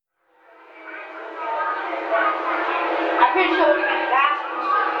pretty sure we're gonna dash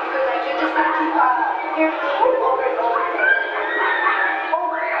because like you're just gonna keep hearing the word over and over and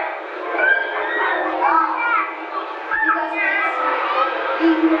over.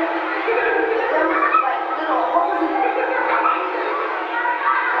 Because it's